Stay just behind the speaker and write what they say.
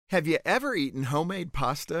Have you ever eaten homemade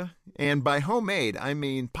pasta? And by homemade, I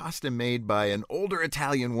mean pasta made by an older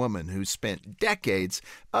Italian woman who spent decades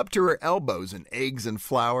up to her elbows in eggs and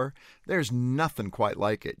flour. There's nothing quite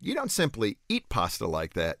like it. You don't simply eat pasta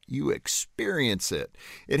like that, you experience it.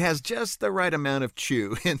 It has just the right amount of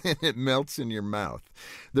chew and then it melts in your mouth.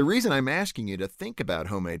 The reason I'm asking you to think about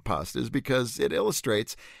homemade pasta is because it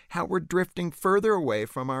illustrates how we're drifting further away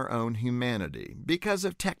from our own humanity because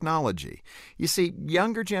of technology. You see,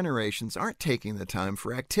 younger generations aren't taking the time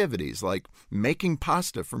for activities like making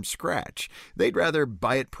pasta from scratch. They'd rather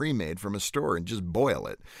buy it pre-made from a store and just boil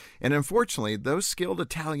it. And unfortunately, those skilled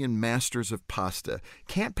Italian masters of pasta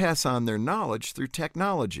can't pass on their knowledge through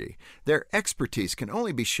technology. Their expertise can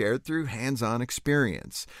only be shared through hands-on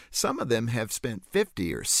experience. Some of them have spent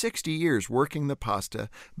 50 or 60 years working the pasta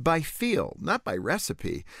by feel, not by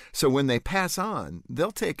recipe. So when they pass on,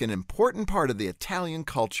 they'll take an important part of the Italian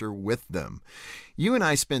culture with them. You and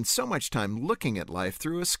I spend so much time looking at life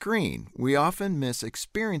through a screen, we often miss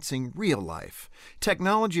experiencing real life.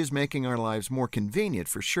 Technology is making our lives more convenient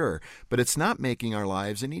for sure, but it's not making our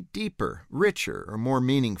lives any deeper, richer, or more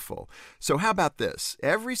meaningful. So how about this?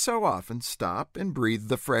 Every so often, stop and breathe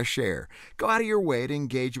the fresh air. Go out of your way to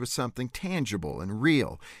engage with something tangible and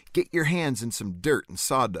real. Get your hands in some dirt and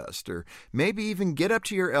sawdust, or maybe even get up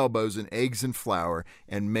to your elbows in eggs and flour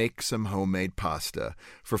and make some homemade pasta.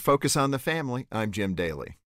 For Focus on the Family, I'm Jim Daly.